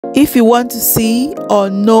If you want to see or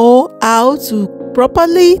know how to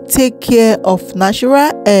properly take care of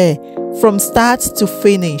natural hair from start to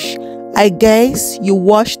finish, I guess you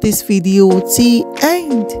watch this video till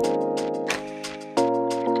end.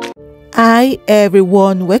 Hi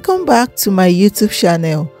everyone, welcome back to my YouTube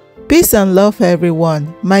channel. Peace and love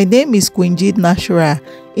everyone. My name is Queen Jade Natural.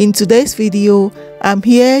 In today's video, I'm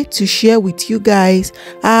here to share with you guys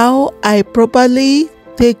how I properly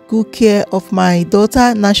take good care of my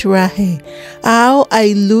daughter natural hair, how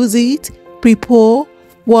I lose it, prepare,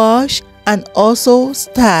 wash and also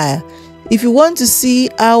style. If you want to see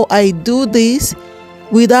how I do this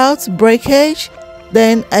without breakage,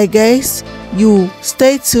 then I guess you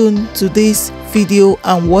stay tuned to this video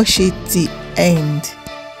and watch it till end.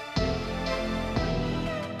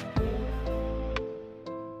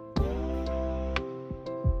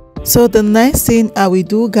 So the next thing I will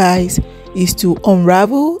do, guys, is to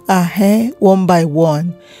unravel our hair one by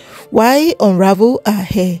one. Why unravel our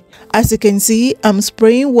hair? As you can see, I'm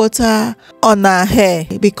spraying water on our hair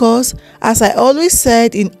because, as I always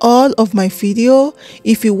said in all of my video,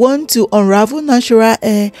 if you want to unravel natural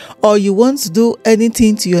hair or you want to do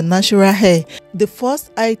anything to your natural hair, the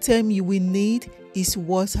first item you will need is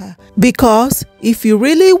water. Because if you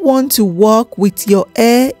really want to work with your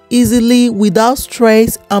hair easily without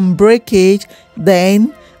stress and breakage,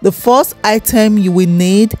 then the first item you will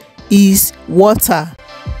need is water.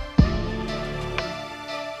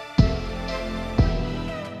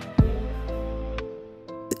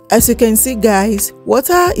 As you can see, guys,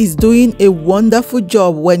 water is doing a wonderful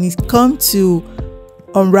job when it comes to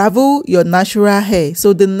unravel your natural hair.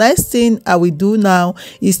 So the next thing I will do now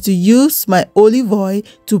is to use my olive oil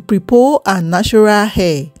to prepare our natural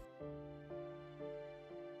hair.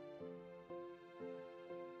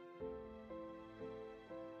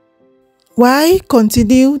 Why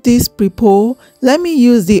continue this prepare? Let me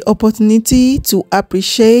use the opportunity to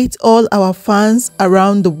appreciate all our fans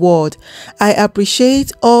around the world. I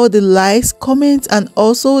appreciate all the likes, comments and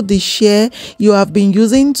also the share you have been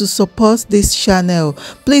using to support this channel.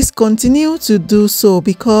 Please continue to do so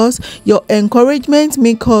because your encouragement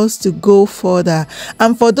makes us to go further.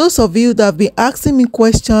 And for those of you that have been asking me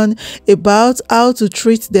questions about how to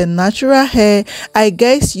treat the natural hair, I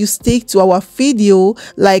guess you stick to our video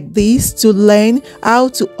like this to learn how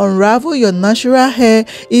to unravel your natural hair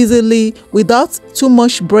easily without too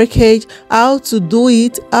much breakage, how to do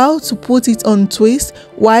it, how to put it on twist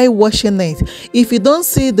while washing it. If you don't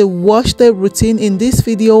see the wash day routine in this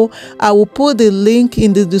video, I will put the link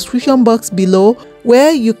in the description box below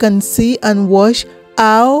where you can see and watch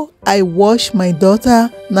how I wash my daughter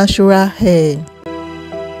natural hair.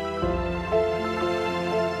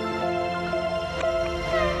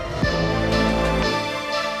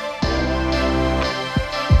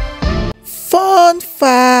 Fun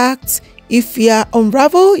fact: if you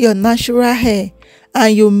unravel your natural hair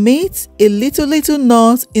and you meet a little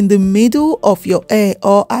knot in the middle of your hair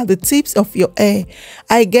or at the tips of your hair,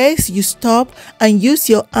 I guess you stop and use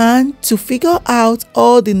your hand to figure out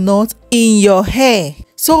all the knots in your hair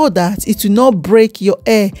so that it will not break your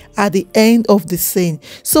hair at the end of the scene.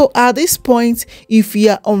 So at this point, if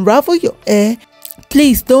you unravel your hair,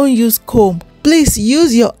 please don't use comb. Please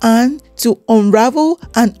use your hand to unravel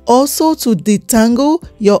and also to detangle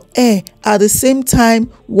your hair at the same time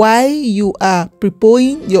while you are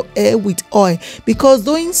preparing your hair with oil, because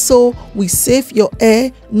doing so will save your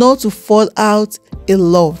hair not to fall out a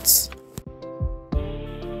lot.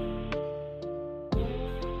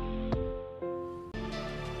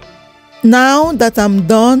 Now that I'm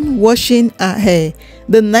done washing our hair,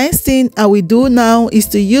 the next thing I will do now is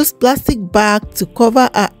to use plastic bag to cover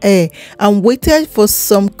our hair and waited for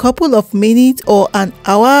some couple of minutes or an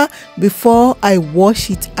hour before I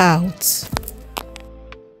wash it out.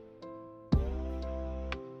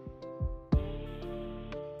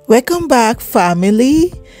 Welcome back,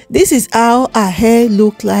 family. This is how our hair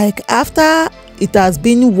look like after it has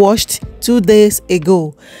been washed 2 days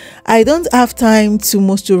ago. I don't have time to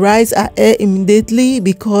moisturize our hair immediately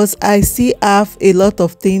because I still have a lot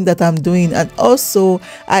of things that I'm doing, and also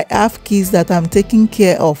I have kids that I'm taking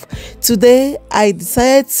care of. Today I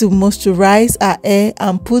decided to moisturize our hair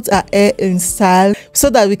and put our hair in style so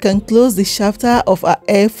that we can close the chapter of our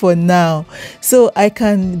hair for now, so I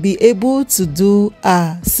can be able to do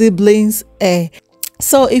our siblings hair.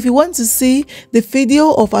 So if you want to see the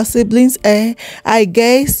video of our siblings' hair, I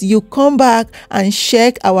guess you come back and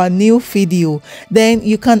check our new video. Then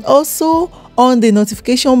you can also on the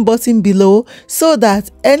notification button below, so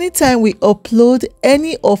that anytime we upload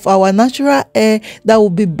any of our natural hair that will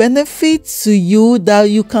be benefit to you, that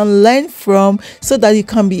you can learn from, so that you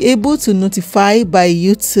can be able to notify by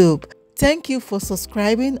YouTube. Thank you for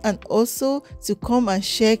subscribing and also to come and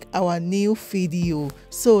check our new video.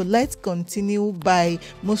 So let's continue by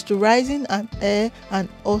moisturizing our hair and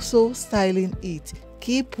also styling it.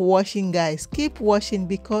 Keep watching, guys. Keep watching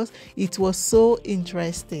because it was so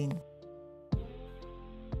interesting.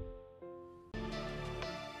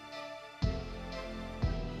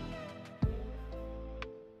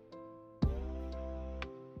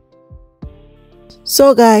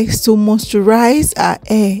 So guys, to moisturize our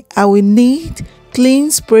hair, I will need clean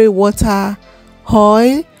spray water,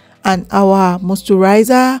 oil, and our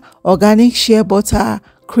moisturizer organic shea butter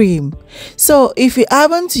cream. So if you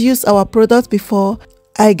haven't used our product before,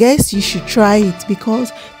 I guess you should try it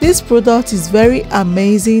because this product is very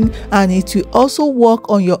amazing and it will also work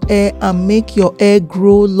on your hair and make your hair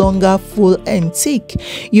grow longer, full and thick.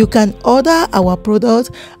 You can order our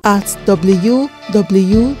product at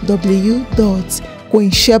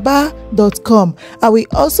www.queensheba.com. I will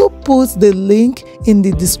also put the link in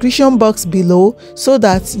the description box below so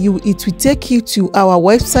that it will take you to our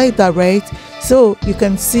website direct, so you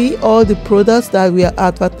can see all the products that we are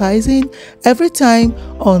advertising every time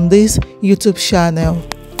on this YouTube channel.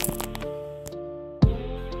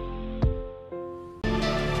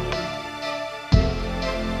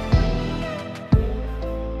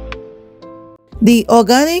 The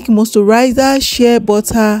organic moisturizer shea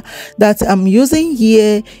butter that I'm using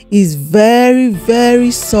here is very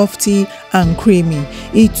softy and creamy.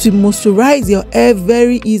 It will moisturize your hair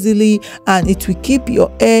very easily and it will keep your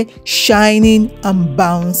hair shining and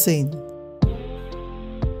bouncing.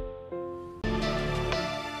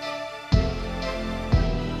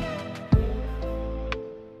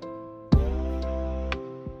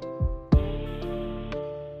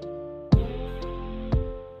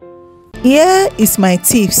 Here is my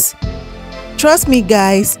tips. Trust me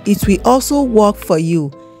guys, it will also work for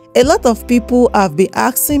you. A lot of people have been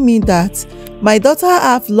asking me that my daughter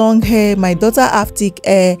have long hair, my daughter have thick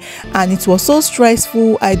hair, and it was so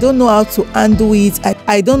stressful. I don't know how to handle it.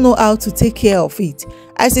 I don't know how to take care of it.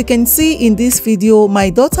 As you can see in this video,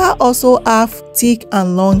 my daughter also have thick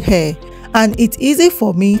and long hair, and it's easy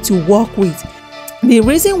for me to work with. The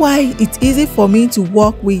reason why it's easy for me to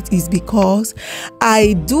work with is because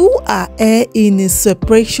I do her hair in a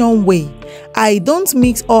separation way. I don't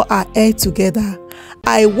mix all her hair together.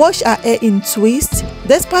 I wash her hair in twists,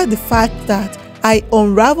 despite the fact that I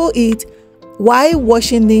unravel it while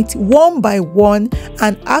washing it one by one,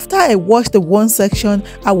 and after I wash the one section,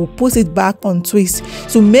 I will put it back on twist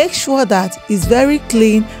to make sure that it's very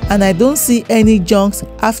clean and I don't see any junks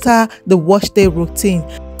after the wash day routine.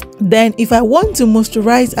 Then if I want to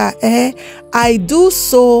moisturize her hair, I do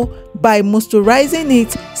so by moisturizing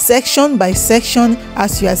it section by section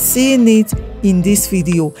as you are seeing it in this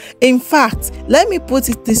video. In fact, let me put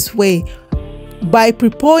it this way: by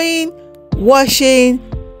preparing, washing,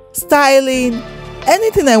 styling,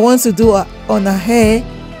 anything I want to do on her hair,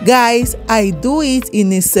 guys, I do it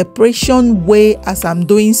in a separation way as I'm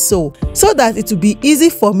doing so that it will be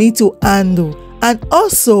easy for me to handle, and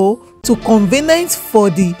also to convenience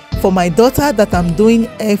for my daughter that I'm doing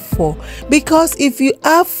hair for. Because if you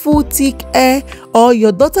have full thick hair or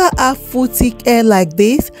your daughter have full thick hair like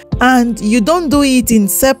this and you don't do it in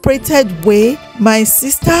separated way, my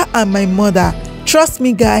sister and my mother, trust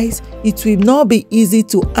me guys, it will not be easy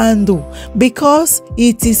to handle because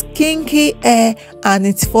it is kinky hair and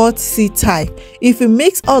it's 4C type. If you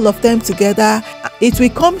mix all of them together, it will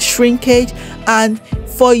come shrinkage, and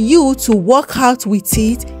for you to work out with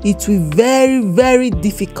it, it will very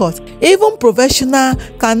difficult. Even professional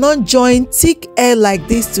cannot join thick hair like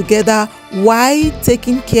this together while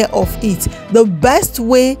taking care of it. The best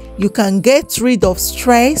way you can get rid of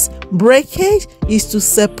stress, breakage, is to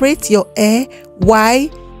separate your hair while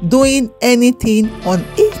doing anything on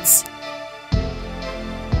it.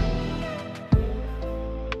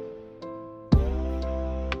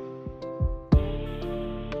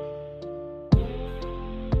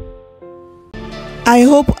 I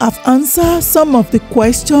hope I've answered some of the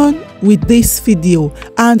questions with this video,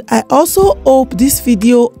 and I also hope this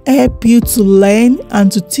video help you to learn and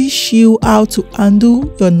to teach you how to handle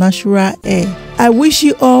your natural hair. I wish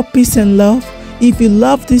you all peace and love. If you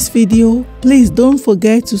love this video, please don't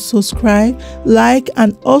forget to subscribe, like,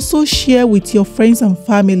 and also share with your friends and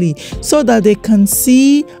family so that they can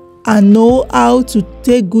see and know how to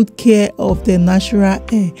take good care of their natural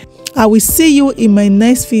hair. I will see you in my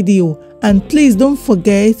next video, and please don't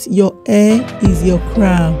forget, your hair is your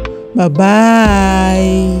crown. Bye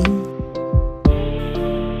bye.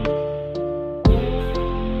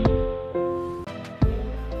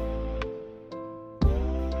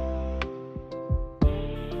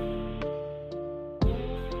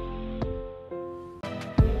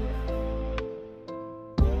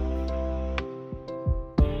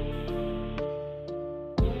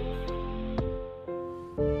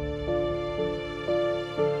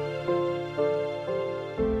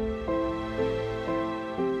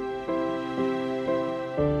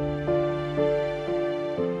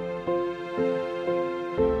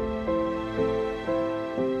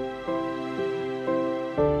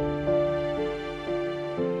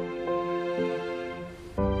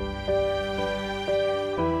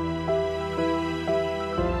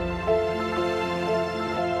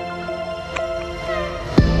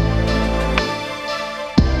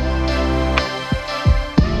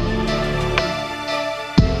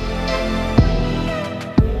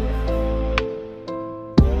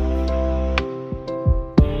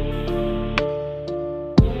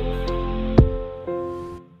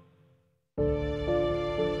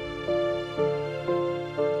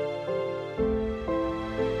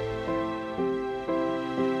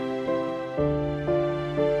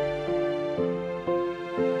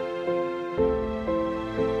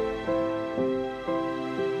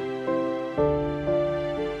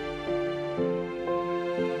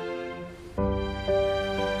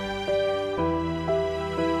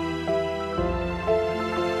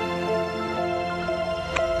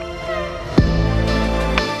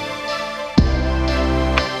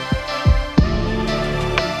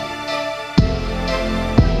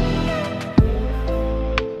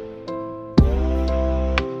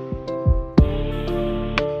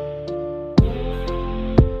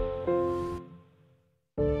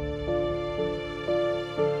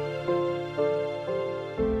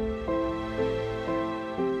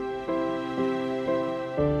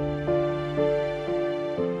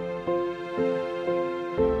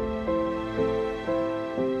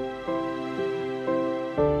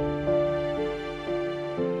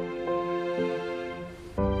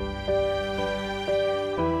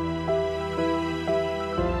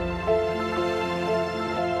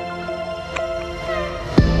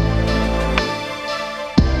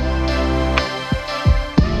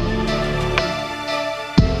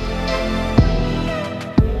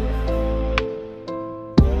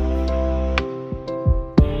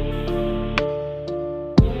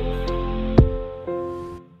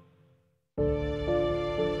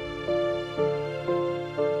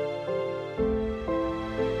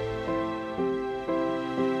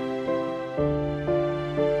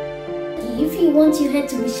 If you want your hair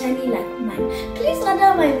to be shiny like mine, please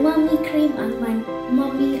order my mommy cream and my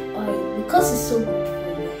mommy oil because it's so good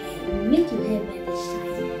for your hair. It will make your hair very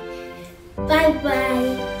shiny. Bye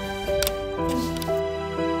bye.